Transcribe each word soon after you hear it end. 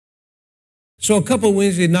So a couple of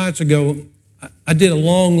Wednesday nights ago, I did a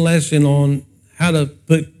long lesson on how to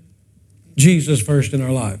put Jesus first in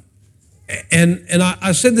our life. And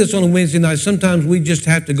I said this on a Wednesday night. Sometimes we just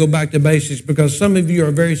have to go back to basics because some of you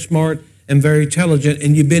are very smart and very intelligent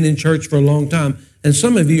and you've been in church for a long time. And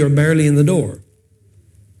some of you are barely in the door.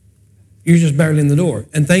 You're just barely in the door.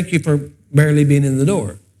 And thank you for barely being in the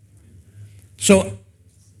door. So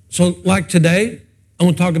like today, I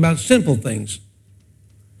want to talk about simple things.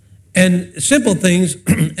 And simple things,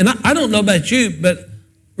 and I don't know about you, but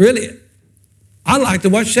really, I like to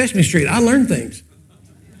watch Sesame Street. I learn things.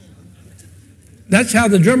 That's how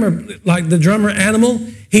the drummer Animal,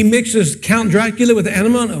 he mixes Count Dracula with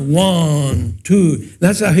Animal. 1, 2.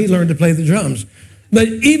 That's how he learned to play the drums. But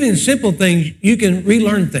even simple things, you can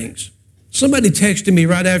relearn things. Somebody texted me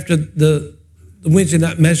right after the Wednesday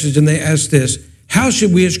night message, and they asked this: how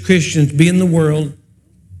should we as Christians be in the world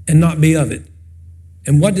and not be of it?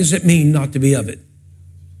 And what does it mean not to be of it?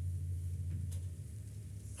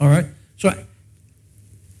 All right? So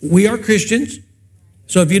we are Christians.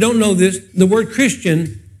 So if you don't know this, the word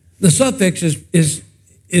Christian, the suffix is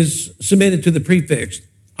submitted to the prefix,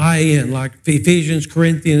 IN, like Ephesians,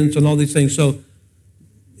 Corinthians, and all these things. So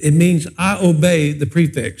it means I obey the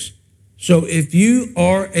prefix. So if you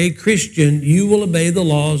are a Christian, you will obey the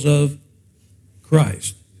laws of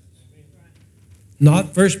Christ.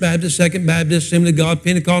 Not First Baptist, Second Baptist, Assembly of God,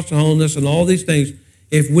 Pentecostal holiness, and all these things.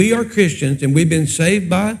 If we are Christians and we've been saved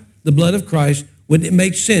by the blood of Christ, wouldn't it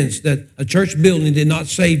make sense that a church building did not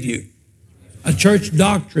save you? A church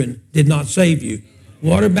doctrine did not save you.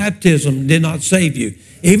 Water baptism did not save you.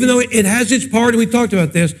 Even though it has its part, and we talked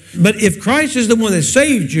about this, but if Christ is the one that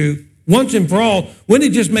saved you once and for all,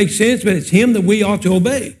 wouldn't it just make sense that it's Him that we ought to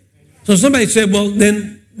obey? So somebody said, well,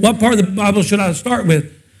 then what part of the Bible should I start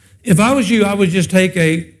with? If I was you, I would just take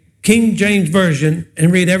a King James Version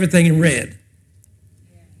and read everything in red.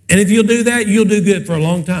 And if you'll do that, you'll do good for a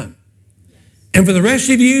long time. And for the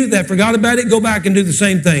rest of you that forgot about it, go back and do the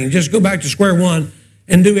same thing. Just go back to square one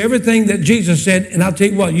and do everything that Jesus said. And I'll tell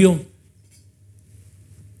you what, you'll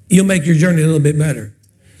make your journey a little bit better.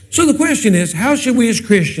 So the question is, how should we as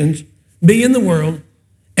Christians be in the world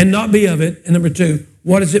and not be of it? And number two,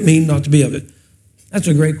 what does it mean not to be of it? That's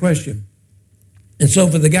a great question. And so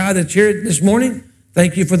for the guy that's here this morning,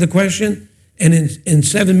 thank you for the question. And in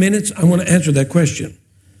 7 minutes, I want to answer that question.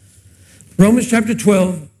 Romans chapter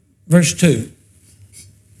 12, verse 2.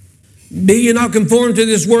 Be ye not conformed to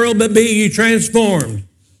this world, but be ye transformed.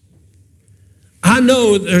 I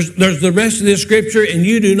know there's the rest of this scripture, and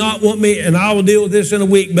you do not want me, and I will deal with this in a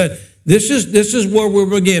week, but this is where we'll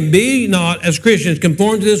begin. Be not, as Christians,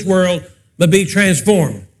 conformed to this world, but be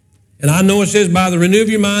transformed. And I know it says, by the renewal of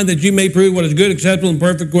your mind, that you may prove what is good, acceptable, and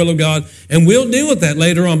perfect will of God. And we'll deal with that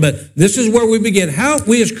later on, but this is where we begin. How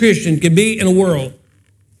we as Christians can be in a world.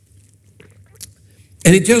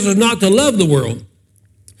 And He tells us not to love the world.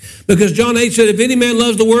 Because John 8 said, if any man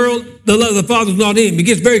loves the world, the love of the Father is not in him. It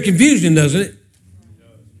gets very confusing, doesn't it?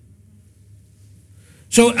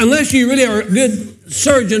 So unless you really are a good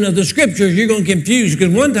surgeon of the scriptures, you're going to confuse.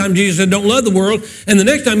 Because one time Jesus said, don't love the world. And the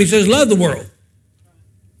next time He says, love the world.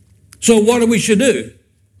 So what we should do?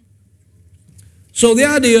 So the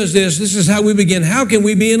idea is this is how we begin. How can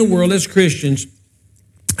we be in the world as Christians?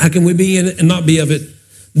 How can we be in it and not be of it?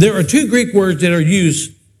 There are two Greek words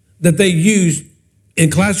that they use in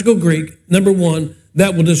classical Greek. Number one,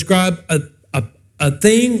 that will describe a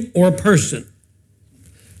thing or a person.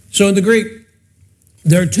 So in the Greek,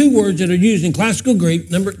 there are two words that are used in classical Greek.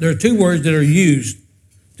 There are two words that are used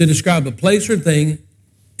to describe a place or thing,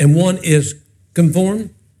 and one is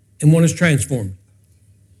conformed and one is transformed.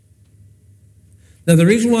 Now, the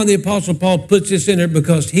reason why the Apostle Paul puts this in there,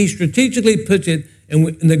 because he strategically puts it, and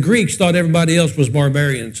the Greeks thought everybody else was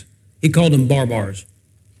barbarians. He called them barbars.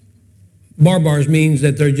 Barbars means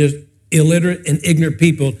that they're just illiterate and ignorant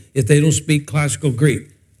people if they don't speak classical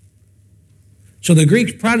Greek. So the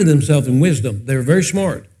Greeks prided themselves in wisdom. They were very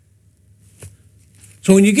smart.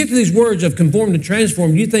 So when you get to these words of conformed and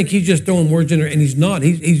transformed, you think he's just throwing words in there, and he's not.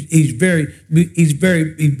 He's very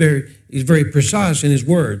precise in his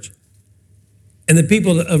words. And the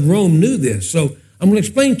people of Rome knew this. So I'm going to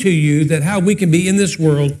explain to you that how we can be in this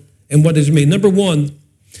world and what does it mean. Number one,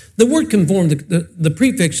 the word conformed, the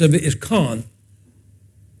prefix of it is con.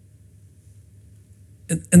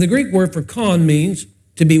 And the Greek word for con means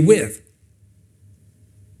to be with.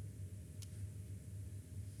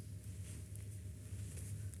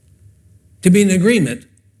 To be in agreement,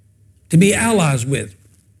 to be allies with,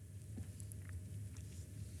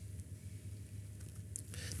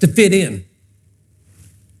 to fit in.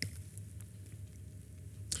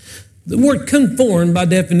 The word conform, by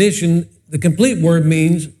definition, the complete word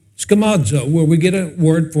means schemazo, where we get a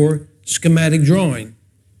word for schematic drawing.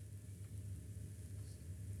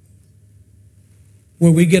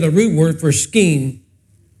 Where we get a root word for scheme.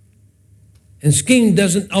 And scheme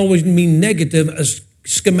doesn't always mean negative. A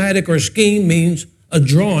schematic or scheme means a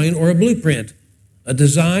drawing or a blueprint, a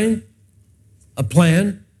design, a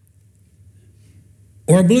plan,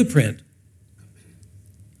 or a blueprint.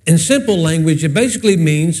 In simple language, it basically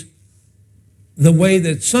means the way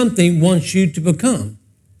that something wants you to become.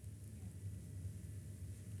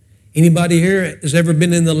 Anybody here has ever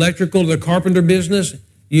been in the electrical or the carpenter business?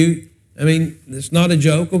 It's not a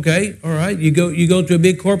joke, okay? All right, you go to a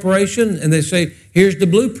big corporation and they say, here's the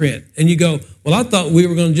blueprint. And you go, well, I thought we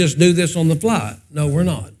were going to just do this on the fly. No, we're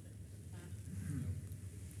not.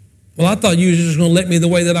 Well, I thought you were just going to let me the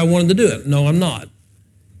way that I wanted to do it. No, I'm not.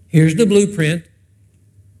 Here's the blueprint,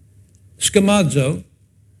 schemazo,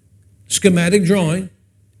 schematic drawing,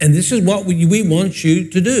 and this is what we want you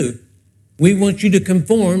to do. We want you to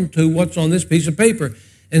conform to what's on this piece of paper.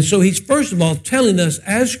 And so he's first of all telling us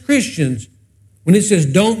as Christians, when it says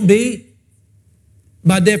don't be,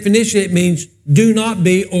 by definition it means do not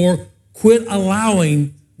be or quit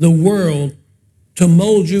allowing the world to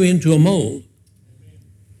mold you into a mold.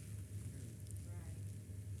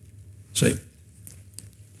 See?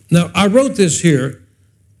 Now, I wrote this here.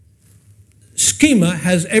 Schema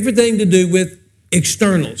has everything to do with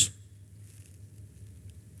externals,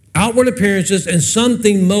 outward appearances, and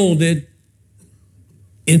something molded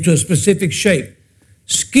into a specific shape.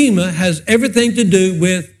 Schema has everything to do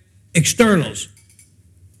with externals.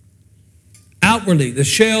 Outwardly, the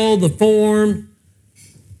shell, the form,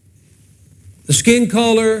 the skin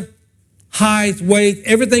color, height, weight,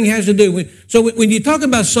 everything has to do with. So when you talk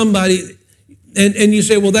about somebody and you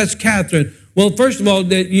say, well, that's Catherine. Well, first of all,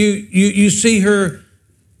 that you see her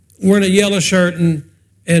wearing a yellow shirt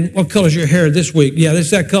and what color is your hair this week? Yeah,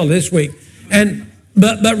 it's that color this week.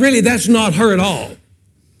 But really, that's not her at all.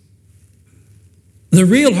 The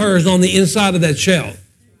real her is on the inside of that shell.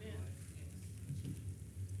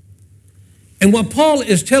 And what Paul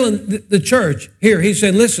is telling the church here, he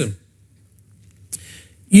said, listen,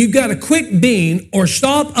 you've got to quit being or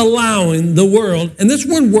stop allowing the world, and this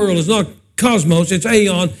word world is not cosmos, it's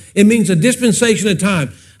aeon. It means a dispensation of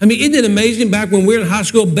time. I mean, isn't it amazing back when we were in high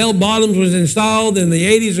school, bell bottoms was installed, in the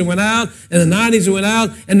 80s it went out, in the 90s it went out,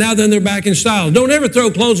 and now then they're back in style. Don't ever throw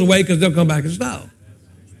clothes away because they'll come back in style.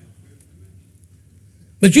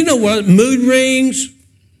 But you know what? Mood rings.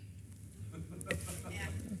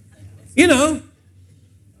 Ben,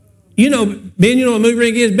 you know what a mood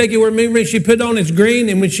ring is? Becky, where a mood ring, she put it on, it's green,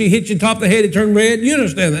 and when she hits you top of the head, it turned red. You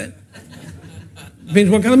understand that.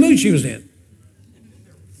 Depends what kind of mood she was in.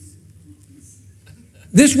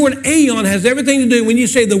 This word aeon has everything to do, when you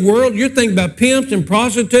say the world, you're thinking about pimps and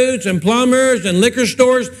prostitutes and plumbers and liquor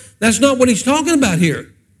stores. That's not what he's talking about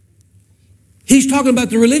here. He's talking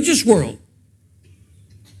about the religious world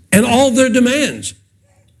and all their demands.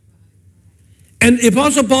 And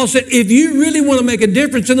Apostle Paul said, if you really want to make a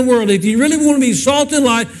difference in the world, if you really want to be salt and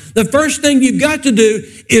light, the first thing you've got to do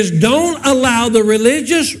is don't allow the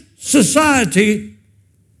religious society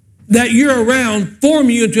that you're around form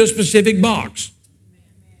you into a specific box.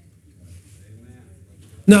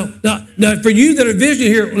 Now, for you that are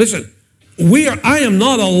visiting here, listen, I am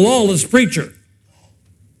not a lawless preacher.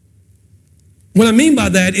 What I mean by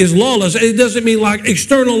that is lawless. It doesn't mean like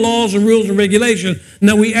external laws and rules and regulations.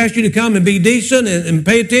 No, we ask you to come and be decent and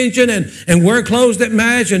pay attention and wear clothes that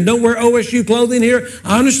match and don't wear OSU clothing here.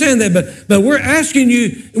 I understand that, but we're asking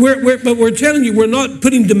you, but we're telling you, we're not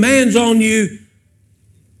putting demands on you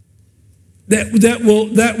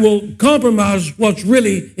that will compromise what's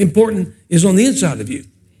really important is on the inside of you.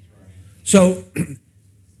 So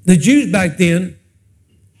the Jews back then,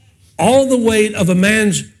 all the weight of a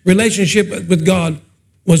man's relationship with God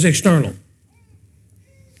was external.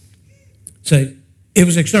 Say, it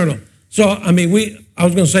was external. So, I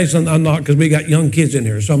was going to say something, I'm not, because we got young kids in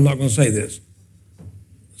here, so I'm not going to say this.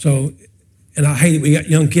 So, and I hate it, we got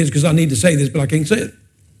young kids because I need to say this, but I can't say it.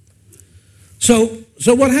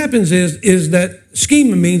 So what happens is that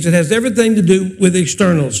schema means it has everything to do with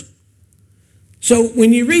externals. So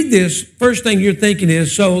when you read this, first thing you're thinking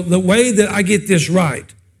is, so the way that I get this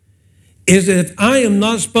right is that if I am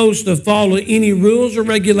not supposed to follow any rules or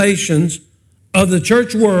regulations of the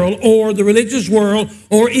church world or the religious world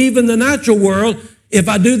or even the natural world, if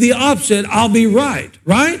I do the opposite, I'll be right.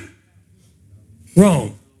 Right?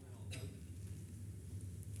 Wrong.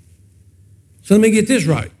 So let me get this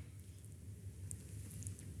right.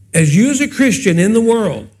 As you as a Christian in the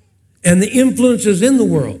world and the influences in the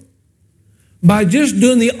world, by just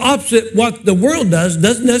doing the opposite what the world does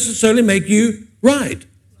doesn't necessarily make you right.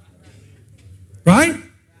 Right?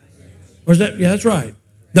 Or is that? Yeah, that's right.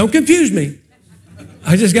 Don't confuse me.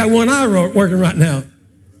 I just got one eye working right now.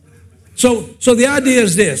 So the idea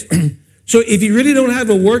is this. So if you really don't have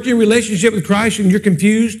a working relationship with Christ and you're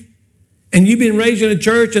confused, and you've been raised in a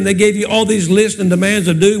church and they gave you all these lists and demands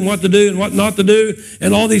of doing what to do and what not to do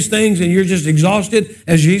and all these things, and you're just exhausted.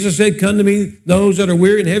 As Jesus said, come to me, those that are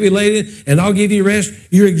weary and heavy laden, and I'll give you rest.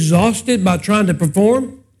 You're exhausted by trying to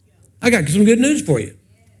perform. I got some good news for you.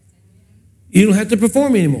 You don't have to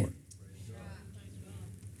perform anymore.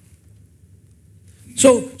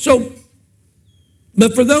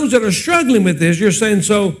 But for those that are struggling with this, you're saying,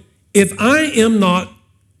 so if I am not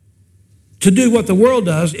to do what the world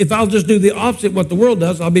does, if I'll just do the opposite what the world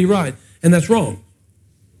does, I'll be right. And that's wrong.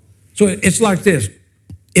 So it's like this.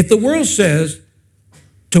 If the world says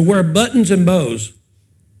to wear buttons and bows,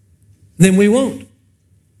 then we won't.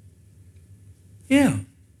 Yeah.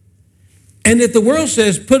 And if the world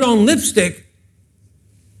says put on lipstick,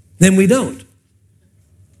 then we don't.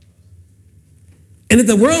 And if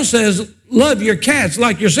the world says love your cats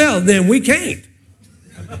like yourself, then we can't.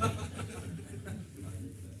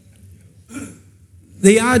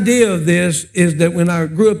 The idea of this is that when I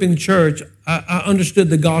grew up in church, I understood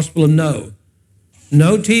the gospel of no.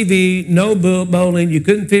 No TV, no bowling. You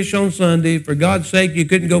couldn't fish on Sunday. For God's sake, you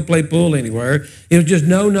couldn't go play pool anywhere. It was just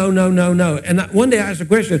no, no, no, no, no. And one day I asked the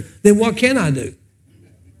question, then what can I do?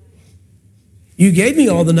 You gave me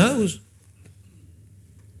all the no's.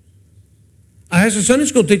 I asked a Sunday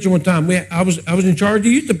school teacher one time. I was in charge of the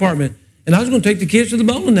youth department, and I was going to take the kids to the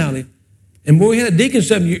bowling alley. And boy, we had a deacon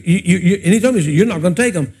said, and he told me, he said, you're not going to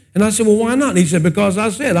take them. And I said, well, why not? And he said, because I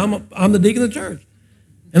said, I'm the deacon of the church.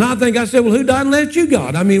 And I said, well, who died and left you,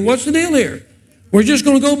 God? I mean, what's the deal here? We're just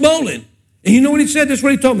going to go bowling. And you know what he said? That's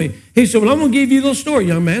what he told me. He said, well, I'm going to give you a little story,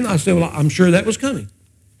 young man. I said, well, I'm sure that was coming.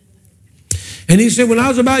 And he said, when I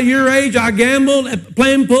was about your age, I gambled at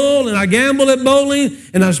playing pool, and I gambled at bowling,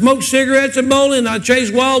 and I smoked cigarettes at bowling, and I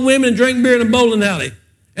chased wild women and drank beer in a bowling alley.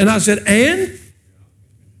 And I said, and?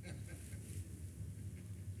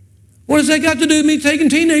 What does that got to do with me taking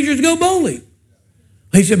teenagers to go bowling?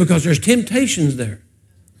 He said, because there's temptations there.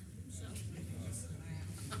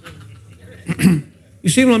 You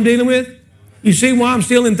see what I'm dealing with? You see why I'm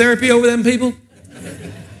still in therapy over them people?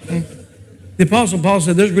 The Apostle Paul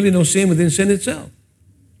said there's really no sin within sin itself.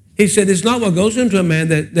 He said it's not what goes into a man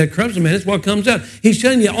that corrupts a man, it's what comes out. He's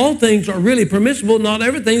telling you all things are really permissible. Not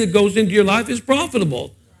everything that goes into your life is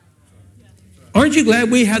profitable. Aren't you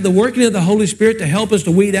glad we have the working of the Holy Spirit to help us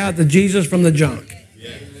to weed out the Jesus from the junk?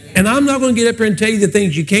 And I'm not going to get up here and tell you the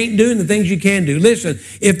things you can't do and the things you can do. Listen,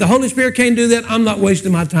 if the Holy Spirit can't do that, I'm not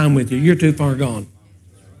wasting my time with you. You're too far gone.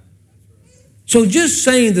 So just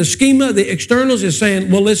saying the schema, the externals is saying,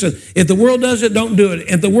 well, listen, if the world does it, don't do it.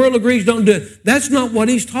 If the world agrees, don't do it. That's not what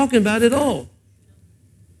he's talking about at all.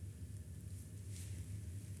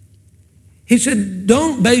 He said,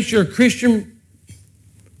 don't base your Christian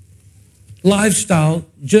lifestyle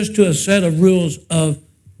just to a set of rules of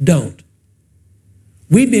don't.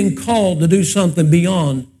 We've been called to do something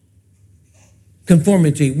beyond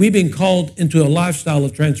conformity. We've been called into a lifestyle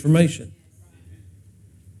of transformation.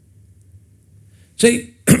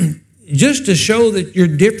 See, just to show that you're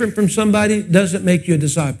different from somebody doesn't make you a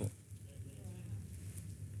disciple.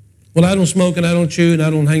 Well, I don't smoke and I don't chew and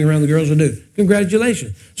I don't hang around the girls who do.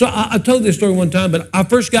 Congratulations. So I told this story one time, but I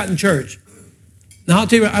first got in church. Now, I'll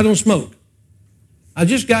tell you what, I don't smoke. I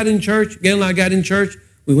just got in church. Gail and I got in church.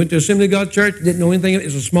 We went to Assembly of God Church, didn't know anything. It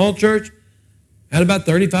was a small church. Had about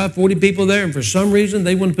 35, 40 people there, and for some reason,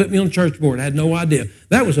 they wouldn't put me on church board. I had no idea.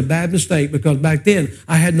 That was a bad mistake because back then,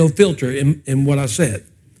 I had no filter in what I said.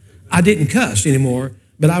 I didn't cuss anymore,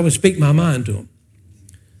 but I would speak my mind to them.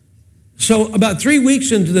 So about 3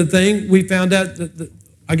 weeks into the thing, we found out that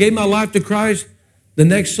I gave my life to Christ. The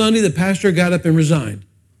next Sunday, the pastor got up and resigned.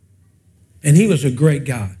 And he was a great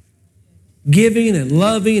guy. Giving and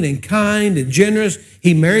loving and kind and generous.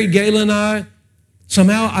 He married Gayla and I.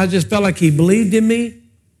 Somehow I just felt like he believed in me.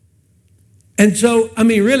 And so, he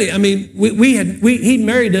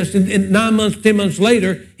married us, and 9 months, 10 months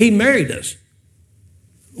later, he married us.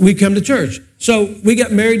 We come to church. So we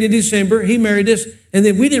got married in December, he married us, and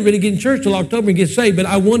then we didn't really get in church till October and get saved, but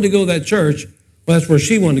I wanted to go to that church. Well, that's where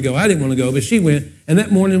she wanted to go. I didn't want to go, but she went, and that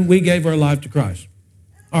morning we gave our life to Christ.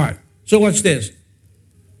 All right, so what's this?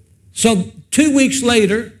 So 2 weeks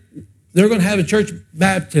later, they're going to have a church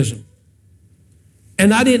baptism.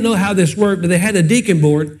 And I didn't know how this worked, but they had a deacon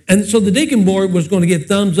board. And so the deacon board was going to give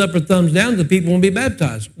thumbs up or thumbs down to the people who want to be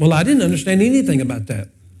baptized. Well, I didn't understand anything about that.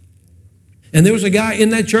 And there was a guy in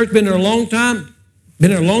that church, been there a long time,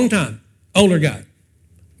 older guy,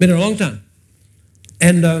 been there a long time.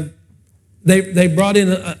 And they brought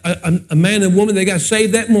in a man and woman. They got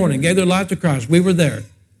saved that morning, gave their life to Christ. We were there.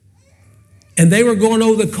 And they were going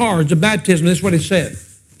over the cards of baptism. This is what it said.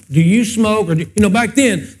 Do you smoke? Or back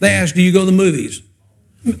then, they asked, do you go to the movies?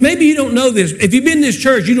 Maybe you don't know this. If you've been in this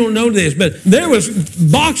church, you don't know this. But there was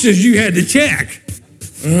boxes you had to check.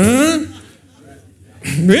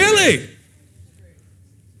 Really?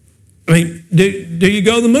 I mean, do you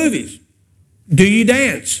go to the movies? Do you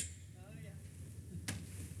dance?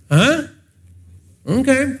 Huh?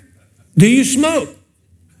 Okay. Do you smoke?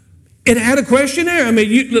 It had a questionnaire. I mean,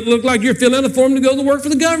 you look like you're filling out a form to go to work for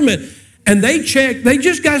the government. And they checked. They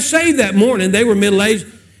just got saved that morning. They were middle-aged.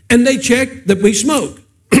 And they checked that we smoke.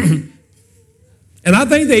 And I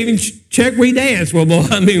think they even checked we dance. Well, boy,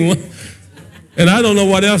 I mean, and I don't know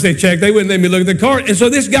what else they checked. They wouldn't let me look at the card. And so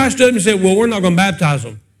this guy stood up and said, well, we're not going to baptize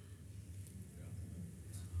them.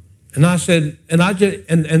 And I said, and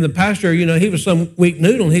the pastor, he was some weak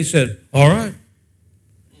noodle, and he said, all right.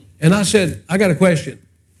 And I said, I got a question.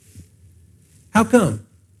 How come?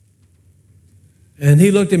 And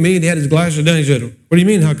he looked at me, and he had his glasses down. He said, what do you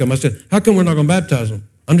mean, how come? I said, how come we're not going to baptize them?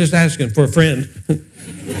 I'm just asking for a friend.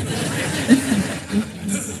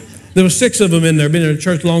 There were 6 of them in there, been in the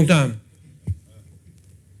church a long time.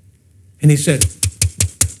 And he said,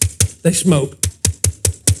 they smoke.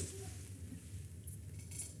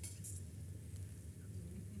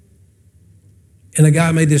 And a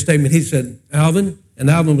guy made this statement. He said, Alvin, and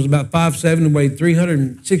Alvin was about 5'7" and weighed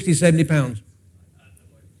 360, 70 pounds.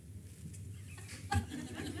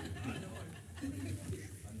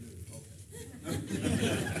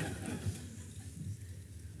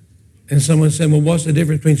 And someone said, well, what's the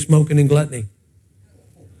difference between smoking and gluttony?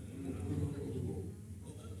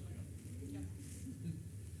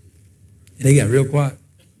 And he got real quiet.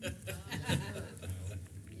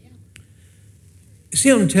 See,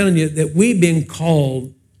 I'm telling you that we've been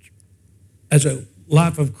called as a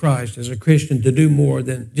life of Christ, as a Christian, to do more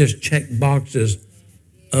than just check boxes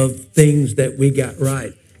of things that we got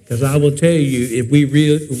right. Because I will tell you, if we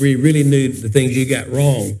really knew the things you got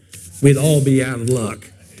wrong, we'd all be out of luck.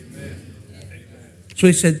 So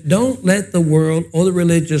he said, don't let the world or the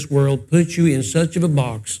religious world put you in such of a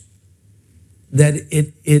box that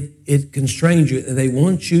it constrains you, and they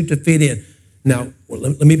want you to fit in. Now,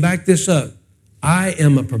 let me back this up. I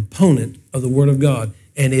am a proponent of the Word of God,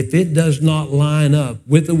 and if it does not line up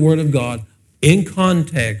with the Word of God in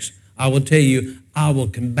context, I will tell you, I will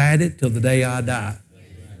combat it till the day I die.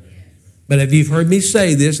 But if you've heard me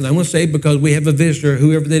say this, and I'm going to say it because we have a visitor,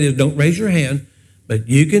 whoever that is, don't raise your hand, but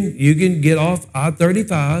you can get off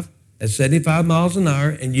I-35 at 75 miles an hour,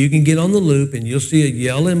 and you can get on the loop, and you'll see a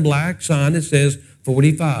yellow and black sign that says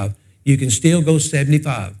 45. You can still go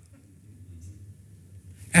 75.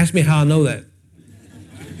 Ask me how I know that.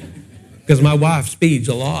 Because my wife speeds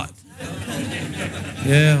a lot.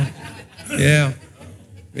 Yeah.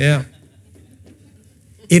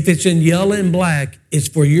 If it's in yellow and black, it's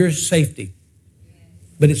for your safety,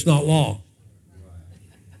 but it's not law.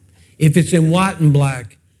 If it's in white and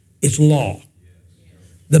black, it's law.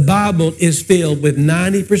 The Bible is filled with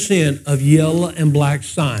 90% of yellow and black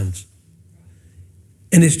signs.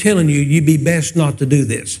 And it's telling you, you'd be best not to do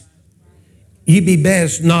this. You'd be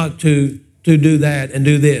best not to do that and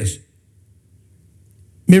do this.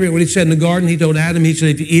 Remember what he said in the garden? He told Adam, he said,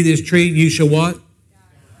 if you eat this tree, you shall what?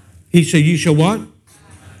 He said, you shall what?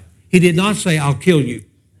 He did not say, I'll kill you.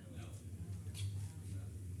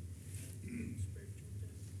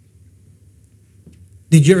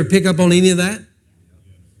 Did you ever pick up on any of that?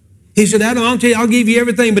 He said, Adam, I'll tell you, I'll give you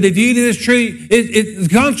everything, but if you eat of this tree, the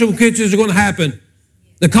consequences are going to happen.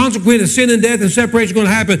 The consequence of sin and death and separation are going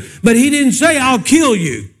to happen. But he didn't say, I'll kill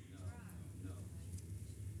you.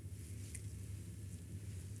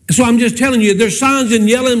 So I'm just telling you, there's signs in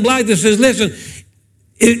yellow and black that says, listen,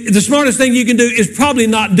 the smartest thing you can do is probably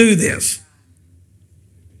not do this.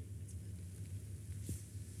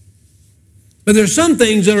 But there's some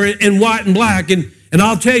things that are in white and black, and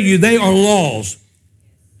I'll tell you, they are laws.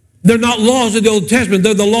 They're not laws of the Old Testament,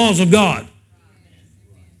 they're the laws of God.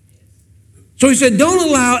 So he said, don't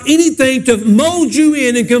allow anything to mold you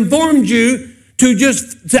in and conform you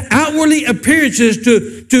to outwardly appearances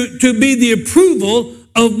to be the approval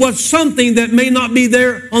of what's something that may not be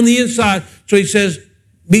there on the inside. So he says,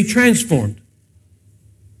 be transformed.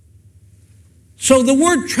 So the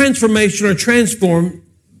word transformation or transform,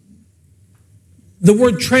 the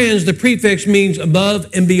word trans, the prefix means above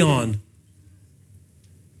and beyond.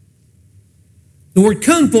 The word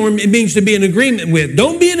conform, it means to be in agreement with.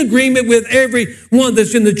 Don't be in agreement with every one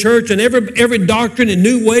that's in the church and every doctrine and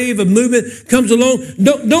new wave of movement comes along.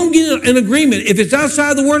 Don't get in agreement. If it's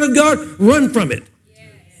outside the Word of God, run from it.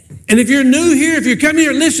 And if you're new here, if you're coming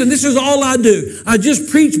here, listen, this is all I do. I just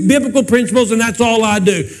preach biblical principles, and that's all I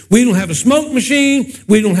do. We don't have a smoke machine.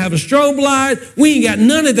 We don't have a strobe light. We ain't got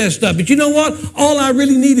none of that stuff. But you know what? All I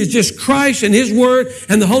really need is just Christ and His Word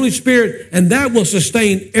and the Holy Spirit, and that will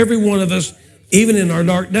sustain every one of us, even in our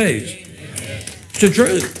dark days. It's the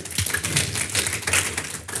truth.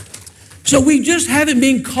 So we just haven't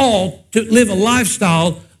been called to live a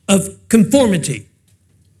lifestyle of conformity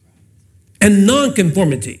and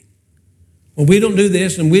non-conformity. Well, we don't do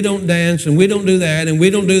this, and we don't dance, and we don't do that, and we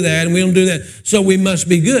don't do that, and we don't do that, so we must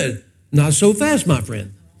be good. Not so fast, my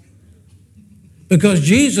friend. Because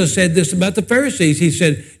Jesus said this about the Pharisees. He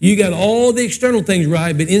said, you got all the external things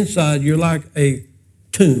right, but inside you're like a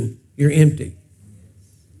tomb. You're empty.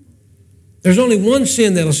 There's only one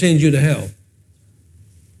sin that'll send you to hell,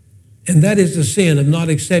 and that is the sin of not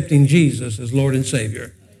accepting Jesus as Lord and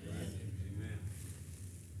Savior.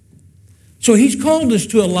 So He's called us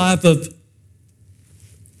to a life of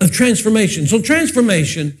transformation. So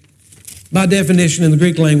transformation, by definition in the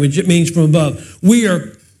Greek language, it means from above. We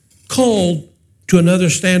are called to another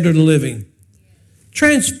standard of living.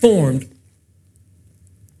 Transformed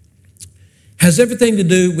has everything to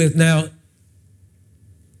do with now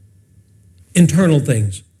internal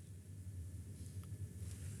things.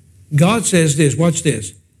 God says this, watch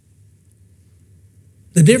this.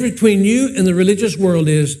 The difference between you and the religious world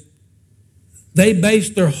is they base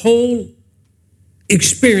their whole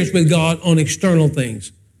experience with God on external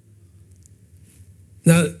things.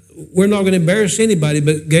 Now, we're not going to embarrass anybody,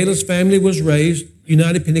 but Gala's family was raised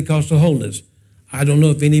United Pentecostal Holiness. I don't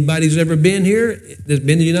know if anybody's ever been here that's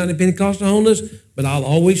been to United Pentecostal Holiness, but I'll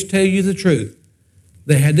always tell you the truth.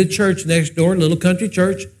 They had the church next door, a little country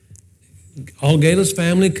church. All Gala's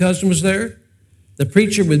family and cousin was there. The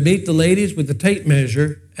preacher would meet the ladies with the tape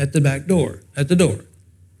measure at the back door, at the door,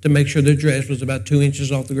 to make sure their dress was about 2 inches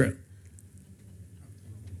off the ground.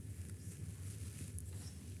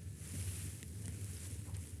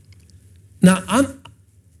 Now,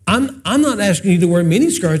 I'm not asking you to wear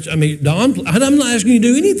miniskirts. I mean, Don, I'm not asking you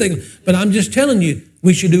to do anything, but I'm just telling you,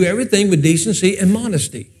 we should do everything with decency and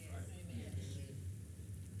modesty.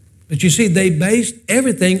 But you see, they based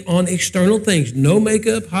everything on external things. No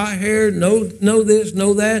makeup, high hair, no this,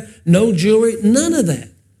 no that, no jewelry, none of that.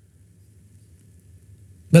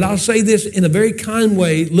 But I'll say this in a very kind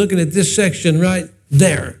way, looking at this section right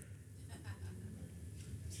there.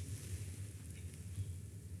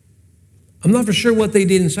 I'm not for sure what they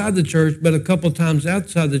did inside the church, but a couple of times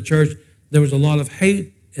outside the church, there was a lot of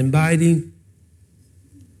hate and biting,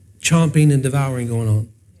 chomping and devouring going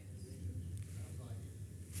on.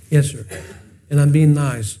 Yes, sir. And I'm being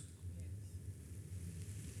nice.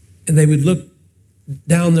 And they would look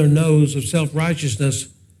down their nose of self-righteousness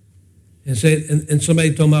and say, and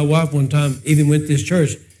somebody told my wife one time, even went to this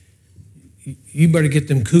church, you better get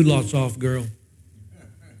them culottes off, girl.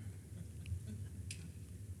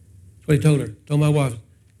 That's what he told her. Told my wife.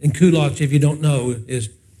 And culottes, if you don't know, is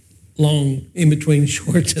long in between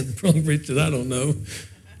shorts and front breeches. I don't know.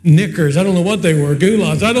 Knickers. I don't know what they were.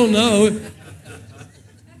 Culottes. I don't know.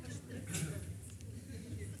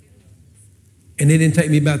 And it didn't take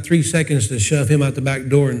me about 3 seconds to shove him out the back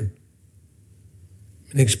door and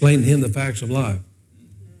explain to him the facts of life.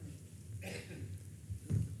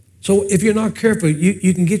 So if you're not careful,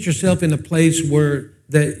 you can get yourself in a place where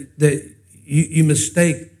that you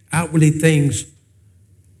mistake outwardly things,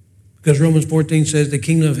 because Romans 14 says the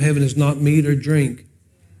kingdom of heaven is not meat or drink.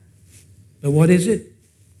 But what is it?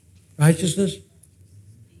 Righteousness,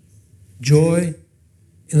 joy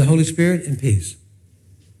in the Holy Spirit, and peace.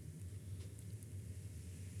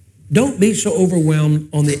 Don't be so overwhelmed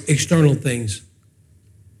on the external things.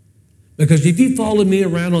 Because if you follow me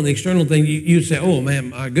around on the external thing, you'd say, oh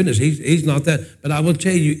man, my goodness, he's not that. But I will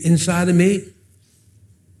tell you, inside of me,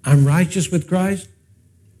 I'm righteous with Christ.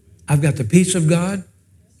 I've got the peace of God,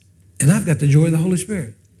 and I've got the joy of the Holy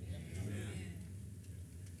Spirit.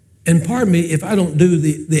 And pardon me if I don't do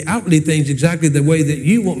the outwardly things exactly the way that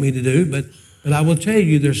you want me to do, but I will tell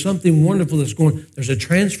you there's something wonderful that's going, there's a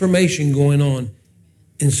transformation going on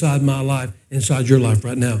inside my life, inside your life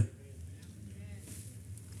right now.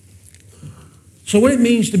 So what it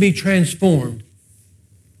means to be transformed,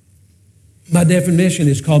 by definition,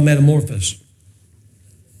 is called metamorphosis.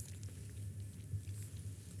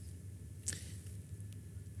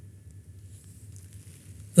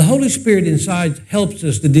 The Holy Spirit inside helps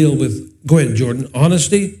us to deal with, go ahead, Jordan,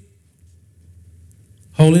 honesty,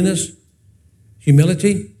 holiness,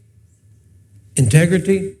 humility,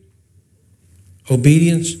 integrity,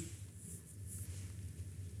 obedience,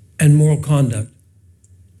 and moral conduct.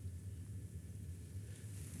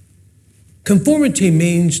 Conformity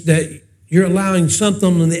means that you're allowing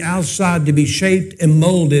something on the outside to be shaped and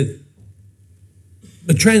molded.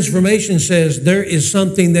 But transformation says there is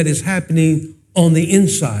something that is happening on the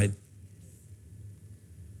inside.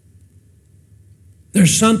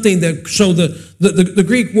 There's something that, so the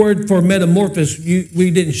Greek word for metamorphosis, we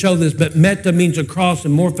didn't show this, but meta means across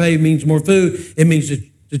and morphe means morpho. It means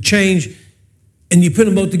to change. And you put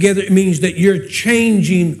them both together, it means that you're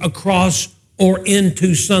changing across or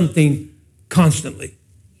into something constantly.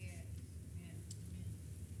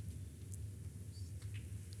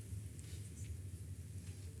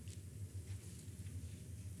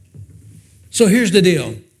 So here's the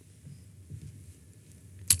deal.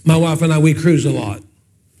 My wife and I, we cruise a lot.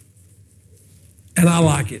 And I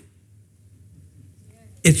like it.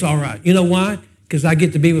 It's all right. You know why? Because I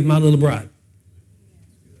get to be with my little bride.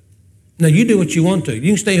 Now, you do what you want to.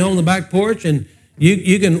 You can stay home on the back porch and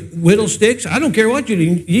you can whittle sticks. I don't care what you do.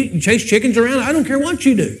 You can chase chickens around. I don't care what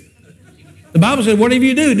you do. The Bible says, whatever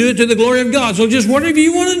you do it to the glory of God. So just whatever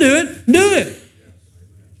you want to do it.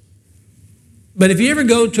 But if you ever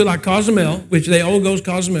go to like Cozumel, which they all goes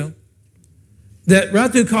Cozumel, that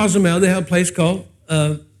right through Cozumel, they have a place called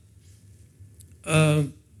Portimao.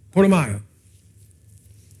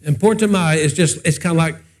 And Portimao is just, it's kind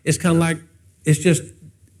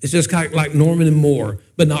of like Norman and Moore,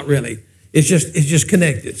 but not really. It's just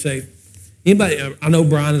connected. Say, anybody, I know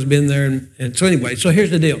Brian has been there. And so anyway, so here's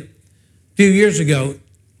the deal. A few years ago,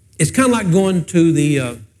 it's kind of like going to the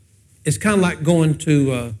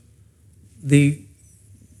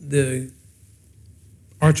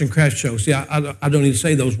Arts and Crafts show. See, I don't even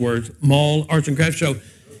say those words. Mall, Arts and Crafts show.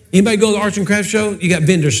 Anybody go to the Arts and Crafts show? You got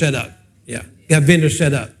vendors set up. Yeah, you got vendors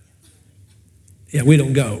set up. Yeah, we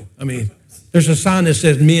don't go. I mean, there's a sign that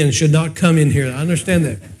says men should not come in here. I understand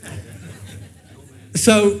that.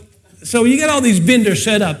 So you got all these vendors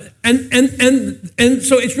set up. And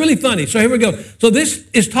so it's really funny. So here we go. So this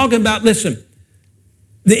is talking about, listen,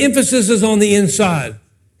 the emphasis is on the inside.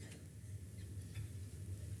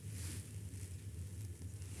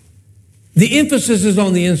 The emphasis is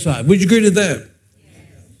on the inside. Would you agree to that?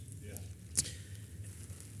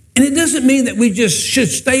 And it doesn't mean that we just should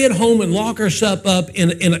stay at home and lock ourselves up in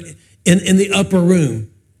the upper room.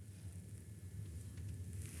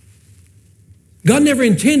 God never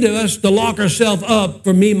intended us to lock ourselves up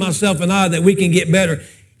for me, myself, and I, that we can get better.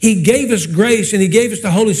 He gave us grace and He gave us the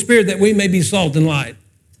Holy Spirit that we may be salt and light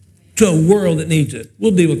to a world that needs it.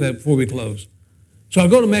 We'll deal with that before we close. So I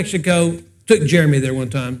go to Mexico, took Jeremy there one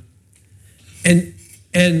time, and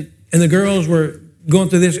the girls were going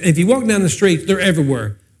through this. And if you walk down the streets, they're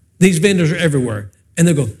everywhere. These vendors are everywhere. And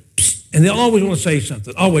they'll go, psst, and they'll always want to say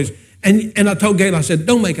something, always. And I told Gail, I said,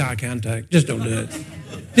 don't make eye contact. Just don't do it.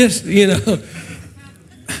 Just, here's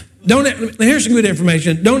some good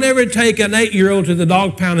information. Don't ever take an 8-year-old to the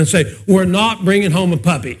dog pound and say, we're not bringing home a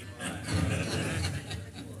puppy.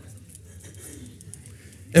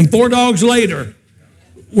 And 4 dogs later,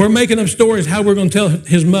 we're making up stories how we're going to tell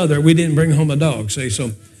his mother we didn't bring home a dog. See,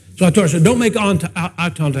 so I told her, I said, don't make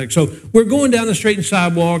eye contact. So we're going down the street and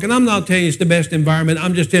sidewalk, and I'm not telling you it's the best environment.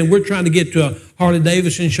 I'm just saying we're trying to get to a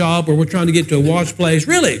Harley-Davidson shop, or we're trying to get to a watch place.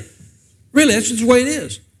 Really, that's just the way it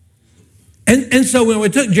is. And so when we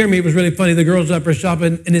took Jeremy, it was really funny. The girls up there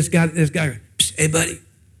shopping, and this guy, psst, hey, buddy.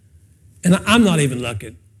 And I'm not even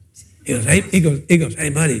looking. He goes, hey,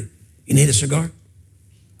 buddy, you need a cigar?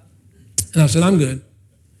 And I said, I'm good.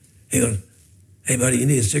 He goes, hey, buddy, you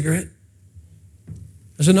need a cigarette?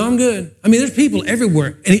 I said, no, I'm good. I mean, there's people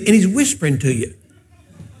everywhere, and he's whispering to you.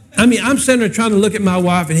 I mean, I'm sitting there trying to look at my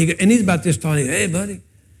wife, and he's about this tall. He goes, hey, buddy.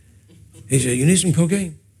 He said, you need some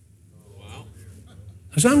cocaine? Wow.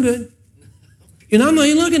 I said, I'm good. I'm not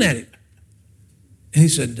even looking at him. And he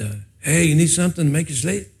said, hey, you need something to make you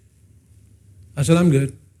sleep? I said, I'm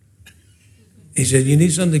good. He said, you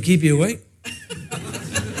need something to keep you awake?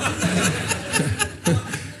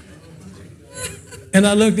 And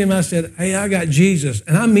I looked at him, I said, hey, I got Jesus.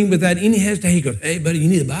 And I mean without any hesitation, he goes, hey, buddy, you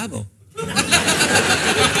need a Bible.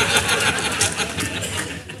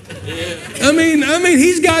 I mean,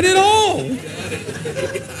 he's got it all.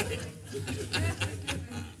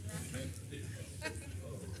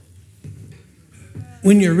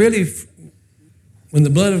 When the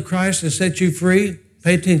blood of Christ has set you free,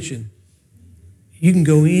 pay attention. You can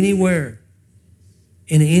go anywhere,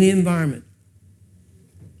 in any environment,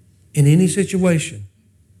 in any situation,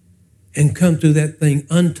 and come through that thing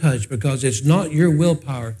untouched, because it's not your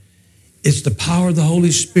willpower. It's the power of the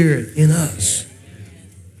Holy Spirit in us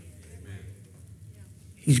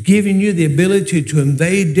He's giving you the ability to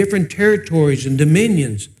invade different territories and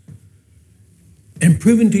dominions and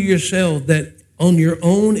proving to yourself that on your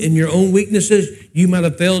own, in your own weaknesses, you might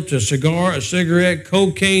have felt a cigar, a cigarette,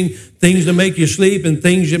 cocaine, things that make you sleep and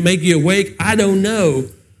things that make you awake. I don't know.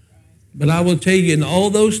 But I will tell you, in all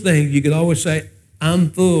those things, you could always say,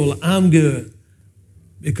 I'm full, I'm good,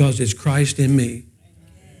 because it's Christ in me.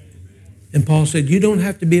 And Paul said, you don't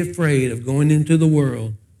have to be afraid of going into the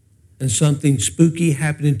world and something spooky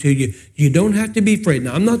happening to you. You don't have to be afraid.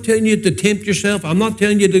 Now, I'm not telling you to tempt yourself. I'm not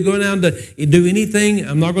telling you to go down to do anything.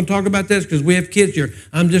 I'm not going to talk about this because we have kids here.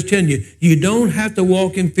 I'm just telling you, you don't have to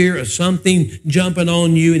walk in fear of something jumping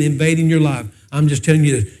on you and invading your life. I'm just telling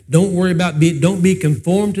you this. Don't worry about don't be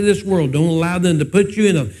conformed to this world. Don't allow them to put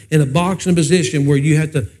you in a box and a position where you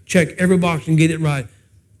have to check every box and get it right.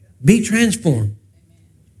 Be transformed.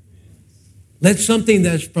 Let something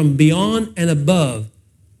that's from beyond and above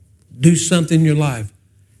do something in your life.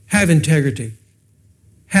 Have integrity.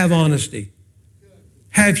 Have honesty.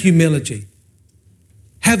 Have humility.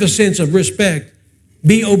 Have a sense of respect.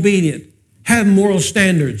 Be obedient. Have moral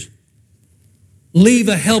standards. Leave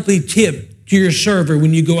a healthy tip to your server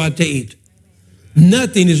when you go out to eat.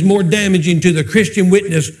 Nothing is more damaging to the Christian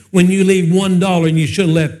witness when you leave $1 and you should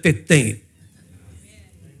have left 15.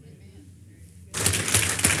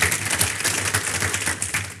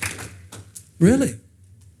 Really?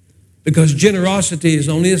 Because generosity is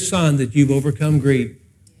only a sign that you've overcome greed.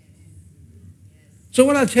 So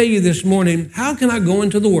what I tell you this morning, how can I go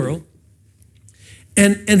into the world?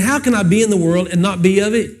 And how can I be in the world and not be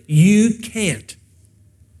of it? You can't.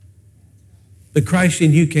 But Christ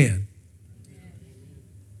in you can.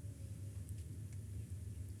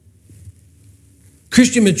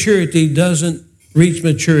 Christian maturity doesn't reach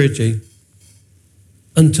maturity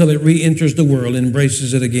until it re-enters the world and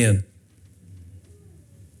embraces it again.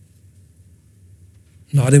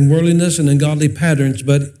 Not in worldliness and ungodly patterns,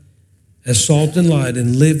 but as salt and light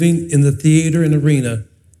and living in the theater and arena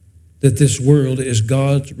that this world is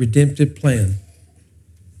God's redemptive plan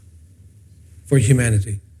for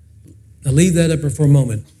humanity. Now leave that up for a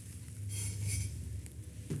moment.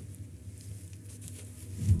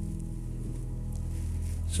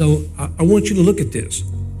 So I want you to look at this.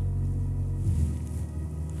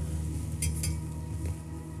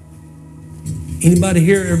 Anybody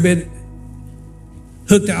here ever been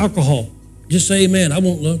hooked to alcohol? Just say amen. I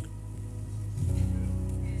won't look.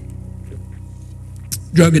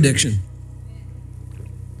 Drug addiction.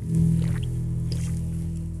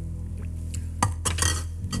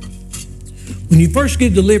 When you first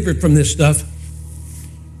get delivered from this stuff,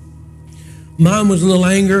 mine was a little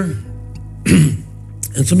anger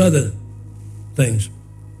and some other things.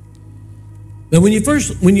 But when you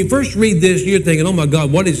first read this, you're thinking, oh my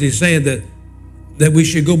God, what is he saying, that we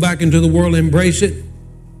should go back into the world and embrace it?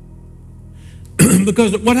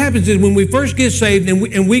 Because what happens is when we first get saved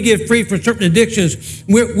and we get free from certain addictions,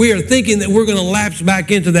 we are thinking that we're going to lapse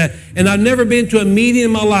back into that. And I've never been to a meeting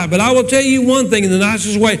in my life, but I will tell you one thing in the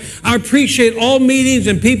nicest way. I appreciate all meetings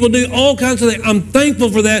and people do all kinds of things. I'm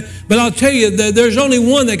thankful for that, but I'll tell you that there's only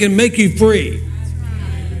one that can make you free.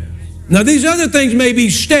 Now, these other things may be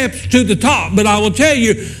steps to the top, but I will tell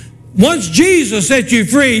you, once Jesus set you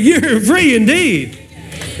free, you're free indeed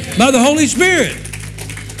by the Holy Spirit.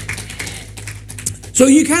 So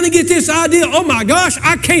you kind of get this idea, oh my gosh,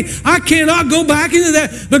 I cannot go back into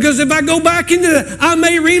that, because if I go back into that, I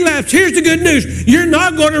may relapse. Here's the good news. You're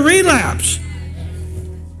not going to relapse.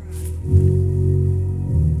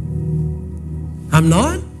 I'm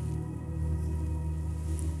not?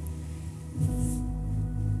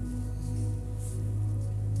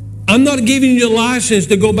 I'm not giving you a license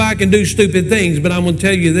to go back and do stupid things, but I'm going to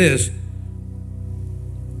tell you this.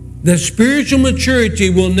 The spiritual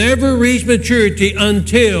maturity will never reach maturity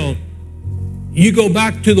until you go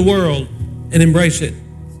back to the world and embrace it.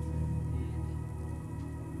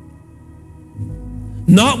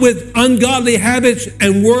 Not with ungodly habits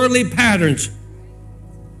and worldly patterns,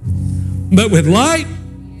 but with light,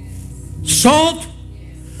 salt,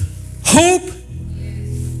 hope,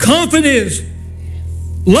 confidence,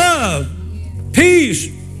 love, peace,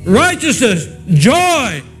 righteousness,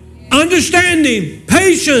 joy, understanding,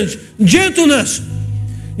 patience, gentleness.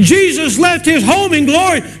 Jesus left his home in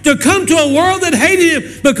glory to come to a world that hated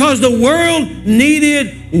him because the world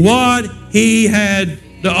needed what he had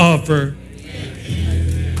to offer.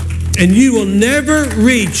 And you will never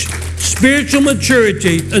reach spiritual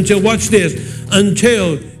maturity until, watch this,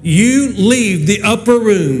 until you leave the upper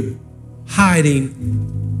room hiding.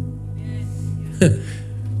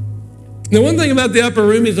 Now, one thing about the upper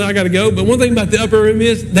room is, I got to go, but one thing about the upper room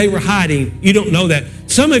is they were hiding. You don't know that.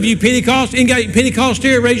 Some of you Pentecost, ain't got Pentecost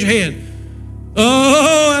here, raise your hand.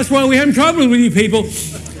 Oh, that's why we're having trouble with you people.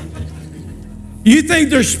 You think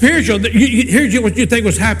they're spiritual. Here's what you think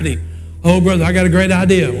was happening. Oh, brother, I got a great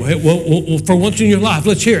idea. Well, for once in your life,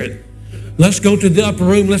 let's hear it. Let's go to the upper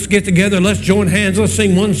room. Let's get together. Let's join hands. Let's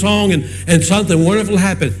sing one song and something wonderful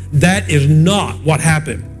happened. That is not what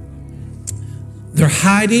happened. They're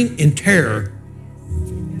hiding in terror.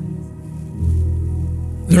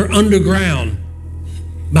 They're underground,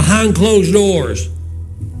 behind closed doors.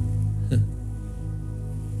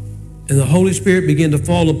 And the Holy Spirit began to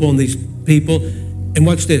fall upon these people. And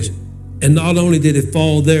watch this. And not only did it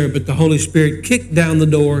fall there, but the Holy Spirit kicked down the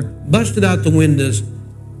door, busted out the windows,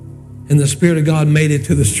 and the Spirit of God made it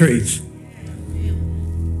to the streets.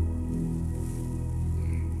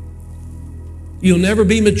 You'll never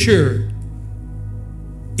be mature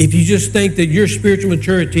if you just think that your spiritual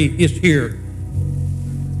maturity is here,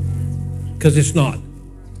 because it's not.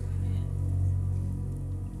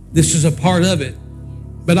 This is a part of it.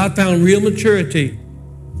 But I found real maturity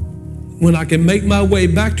when I can make my way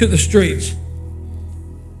back to the streets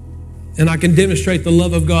and I can demonstrate the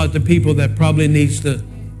love of God to people that probably needs to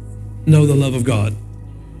know the love of God.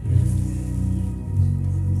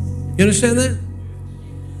 You understand that?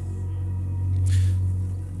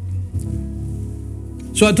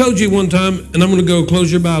 So I told you one time, and I'm going to go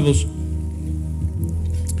close your Bibles.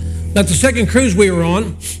 About the second cruise we were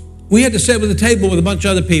on, we had to sit at a table with a bunch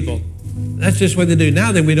of other people. That's just what they do.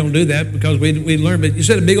 Now then we don't do that because we learned, but you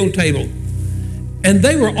set a big old table. And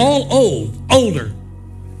they were all older.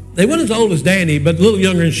 They weren't as old as Danny, but a little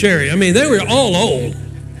younger than Sherry. I mean, they were all old.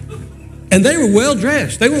 And they were well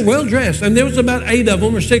dressed. They were well dressed. And there was about 8 of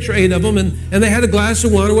them, or 6 or 8 of them, and they had a glass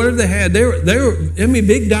of wine or whatever they had. They were, I mean,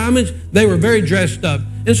 big diamonds. They were very dressed up.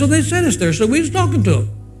 And so they sent us there. So we was talking to them.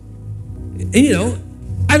 And you know,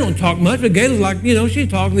 I don't talk much, but Gayla's like, you know, she's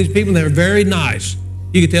talking to these people, and they were very nice.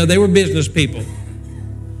 You could tell they were business people.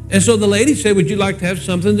 And so the lady said, would you like to have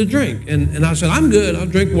something to drink? And I said, I'm good. I'll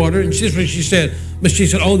drink water. And this is what she said. But she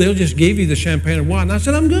said, oh, they'll just give you the champagne and wine. And I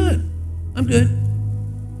said, I'm good. I'm good.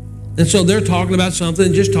 And so they're talking about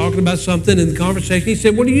something, just talking about something in the conversation. He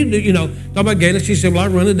said, what do you do? You know, talking about Gayla. She said, well, I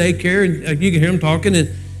run a daycare. And you can hear them talking.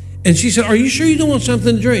 And she said, are you sure you don't want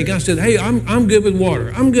something to drink? I said, hey, I'm good with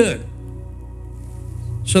water. I'm good.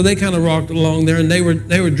 So they kind of rocked along there, and they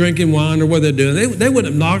were drinking wine or what they're doing. They weren't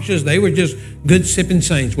obnoxious. They were just good sipping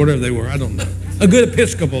saints, whatever they were. I don't know. A good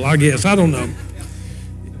Episcopal, I guess. I don't know.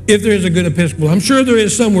 If there is a good Episcopal. I'm sure there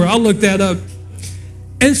is somewhere. I'll look that up.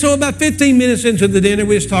 And so about 15 minutes into the dinner,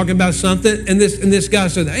 we was talking about something, and this guy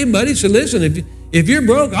said, hey, buddy, he said, listen, if you're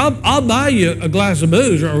broke, I'll buy you a glass of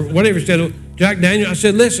booze or whatever he said, Jack Daniel. I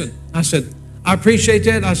said, listen, I said, I appreciate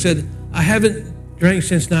that. I said, I haven't drank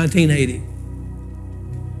since 1980.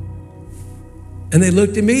 And they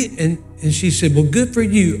looked at me, and she said, well, good for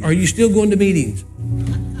you. Are you still going to meetings?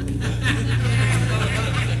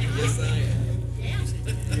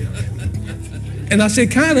 And I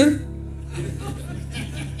said, kind of.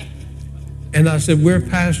 And I said, we're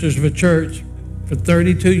pastors of a church for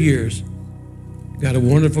 32 years. Got a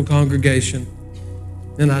wonderful congregation.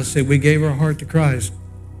 And I said, we gave our heart to Christ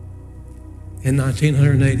in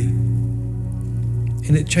 1980.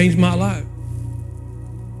 And it changed my life.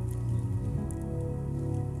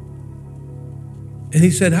 And he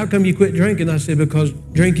said, how come you quit drinking? I said, because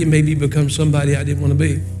drinking made me become somebody I didn't want to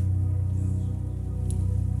be.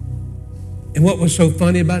 And what was so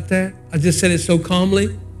funny about that? I just said it so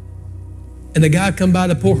calmly. And the guy come by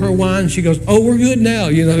to pour her wine. She goes, oh, we're good now,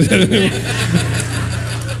 you know.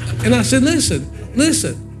 And I said,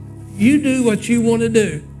 listen, you do what you want to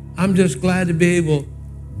do. I'm just glad to be able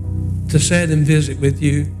to sit and visit with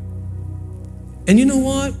you. And you know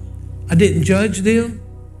what? I didn't judge them.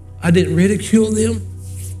 I didn't ridicule them.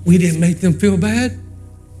 We didn't make them feel bad.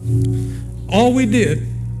 All we did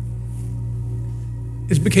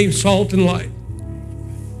is became salt and light.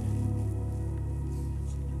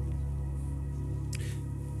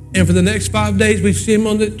 And for the next 5 days, we'd see them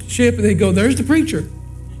on the ship, and they'd go, there's the preacher.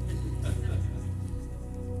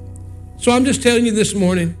 So I'm just telling you this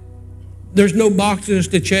morning, there's no boxes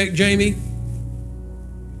to check, Jamie.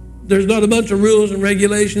 There's not a bunch of rules and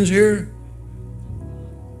regulations here.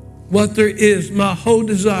 What there is, my whole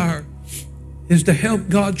desire is to help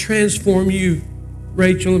God transform you,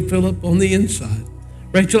 Rachel and Philip, on the inside.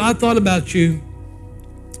 Rachel, I thought about you.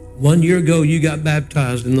 1 year ago, you got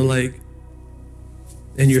baptized in the lake,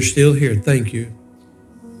 and you're still here. Thank you.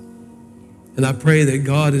 And I pray that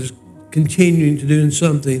God is continuing to do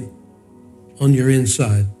something on your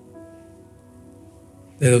inside,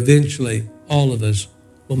 that eventually all of us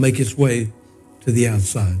will make its way to the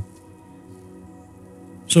outside.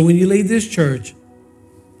 So when you leave this church,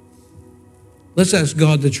 let's ask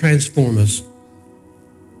God to transform us.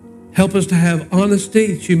 Help us to have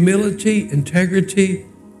honesty, humility, integrity,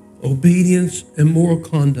 obedience, and moral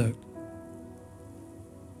conduct.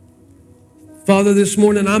 Father, this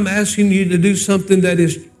morning I'm asking you to do something that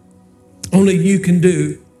is only you can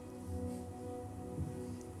do.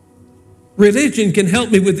 Religion can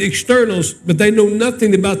help me with the externals, but they know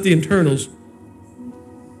nothing about the internals.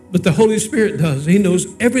 But the Holy Spirit does. He knows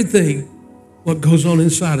everything what goes on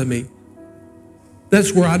inside of me.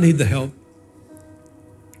 That's where I need the help.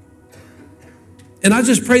 And I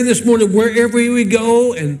just pray this morning, wherever we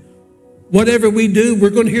go and whatever we do, we're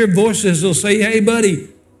going to hear voices that'll say, hey, buddy,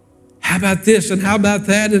 how about this and how about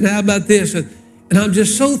that and how about this? And I'm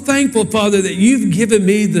just so thankful, Father, that you've given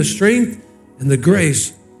me the strength and the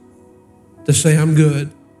grace to say I'm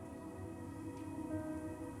good.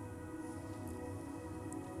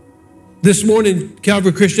 This morning,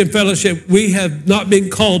 Calvary Christian Fellowship, we have not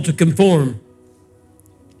been called to conform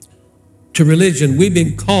to religion. We've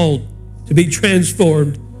been called to be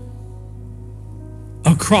transformed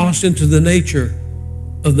across into the nature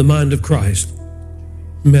of the mind of Christ.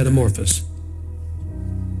 Metamorphosis.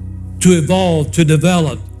 To evolve, to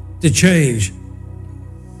develop, to change.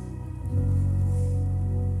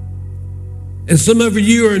 And some of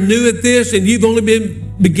you are new at this and you've only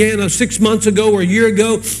began 6 months ago or a year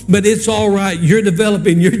ago, but it's all right. You're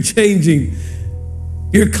developing, you're changing.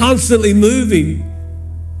 You're constantly moving.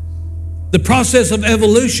 The process of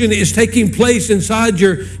evolution is taking place inside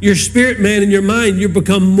your spirit man and your mind. You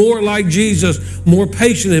become more like Jesus, more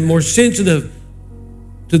patient and more sensitive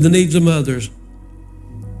to the needs of others.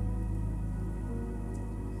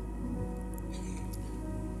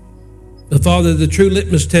 But Father, the true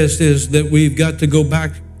litmus test is that we've got to go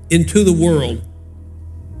back into the world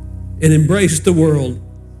and embrace the world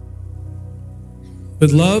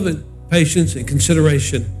with love and patience and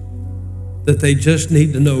consideration that they just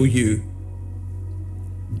need to know you.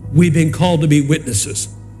 We've been called to be witnesses.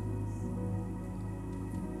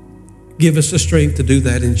 Give us the strength to do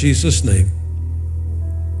that in Jesus' name.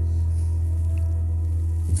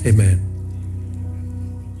 Amen.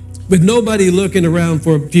 With nobody looking around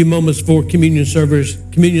for a few moments for communion servers,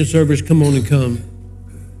 come on and come.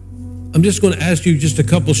 I'm just going to ask you just a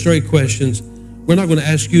couple straight questions. We're not going to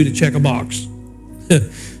ask you to check a box.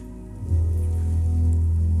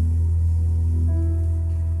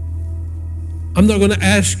 I'm not going to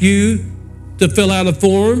ask you to fill out a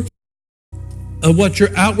form of what your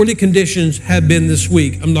outwardly conditions have been this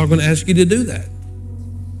week. I'm not going to ask you to do that.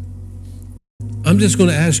 I'm just going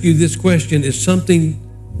to ask you this question: is something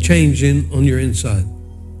changing on your inside?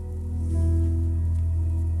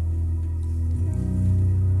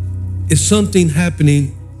 Is something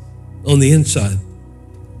happening on the inside?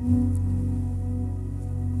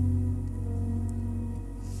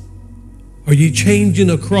 Are you changing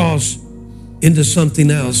across into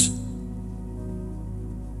something else,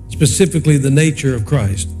 specifically the nature of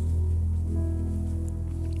Christ?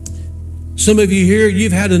 Some of you here,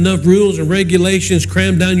 you've had enough rules and regulations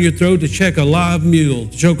crammed down your throat to choke a live mule.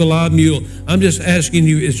 I'm just asking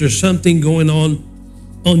you, is there something going on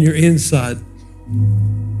your inside?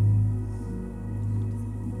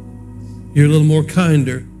 You're a little more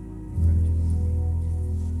kinder.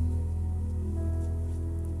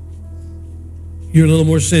 You're a little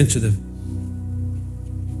more sensitive.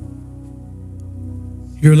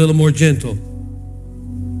 You're a little more gentle.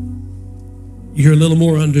 You're a little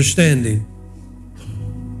more understanding.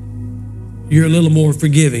 You're a little more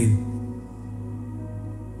forgiving.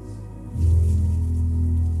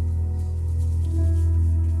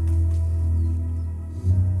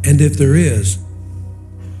 And if there is,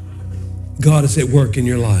 God is at work in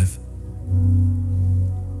your life.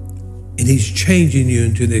 And He's changing you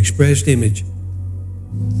into the expressed image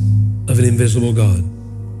of an invisible God.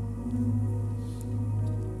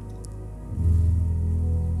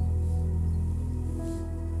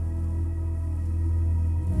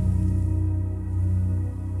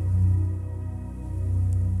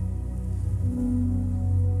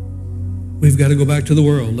 We've got to go back to the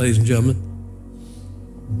world, ladies and gentlemen.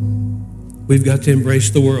 We've got to embrace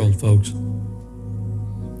the world, folks.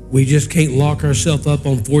 We just can't lock ourselves up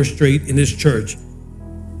on 4th Street in this church.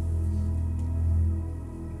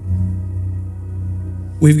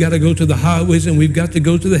 We've got to go to the highways and we've got to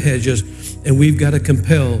go to the hedges and we've got to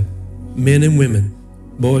compel men and women,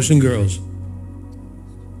 boys and girls,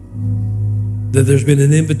 that there's been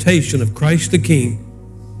an invitation of Christ the King,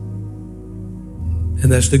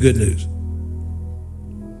 and that's the good news.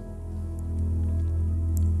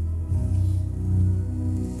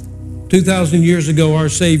 2,000 years ago, our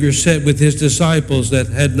Savior sat with his disciples that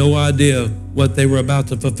had no idea what they were about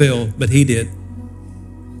to fulfill, but he did.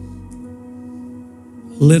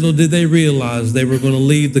 Little did they realize they were going to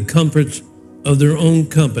leave the comforts of their own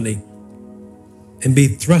company and be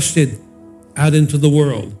thrusted out into the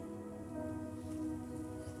world.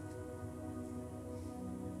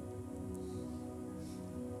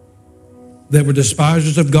 They were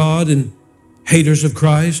despisers of God and haters of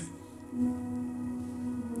Christ.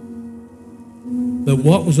 But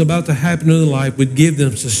what was about to happen in their life would give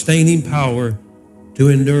them sustaining power to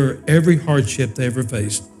endure every hardship they ever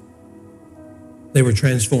faced. They were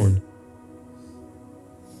transformed.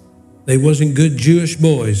 They wasn't good Jewish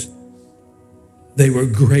boys. They were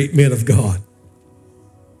great men of God.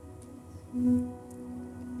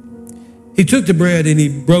 He took the bread and he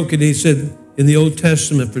broke it. And he said, in the Old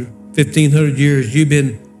Testament for 1,500 years, you've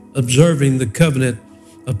been observing the covenant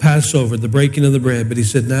of Passover, the breaking of the bread. But he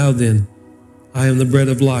said, now then, I am the bread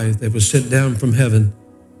of life that was sent down from heaven.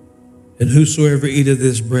 And whosoever eateth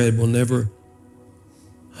this bread will never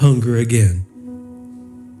hunger again.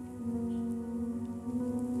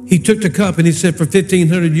 He took the cup and he said, for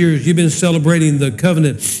 1,500 years, you've been celebrating the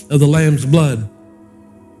covenant of the Lamb's blood.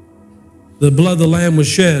 The blood of the Lamb was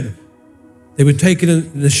shed. They would take it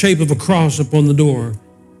in the shape of a cross upon the door.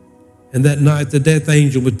 And that night, the death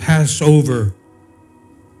angel would pass over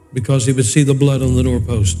because he would see the blood on the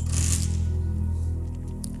doorpost.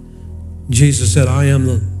 Jesus said, I am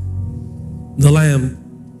the Lamb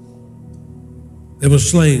that was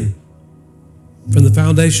slain from the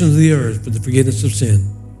foundations of the earth for the forgiveness of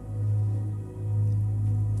sin.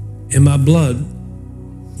 And my blood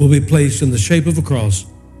will be placed in the shape of a cross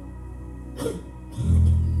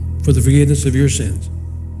for the forgiveness of your sins.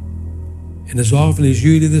 And as often as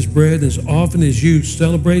you eat of this bread, as often as you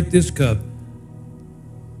celebrate this cup,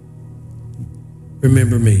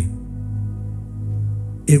 remember me.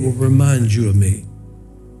 It will remind you of me.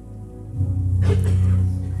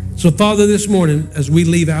 So, Father, this morning, as we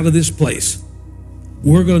leave out of this place,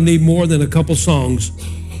 we're going to need more than a couple songs.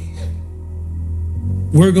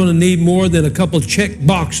 We're going to need more than a couple check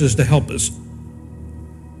boxes to help us.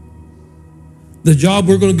 The job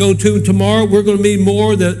we're going to go to tomorrow, we're going to need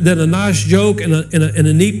more than a nice joke and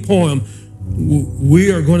a neat poem.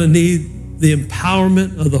 We are going to need the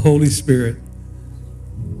empowerment of the Holy Spirit.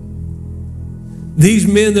 These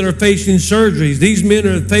men that are facing surgeries, these men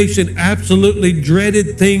are facing absolutely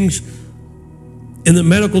dreaded things in the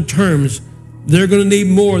medical terms. They're going to need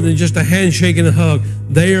more than just a handshake and a hug.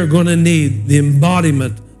 They are going to need the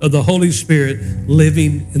embodiment of the Holy Spirit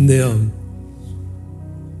living in them.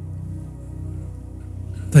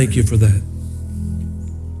 Thank you for that.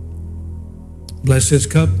 Bless this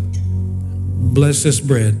cup. Bless this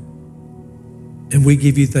bread. And we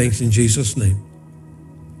give you thanks in Jesus' name.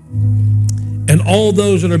 And all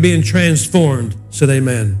those that are being transformed said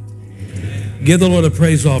amen. Amen. Give the Lord a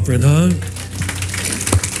praise offering, huh?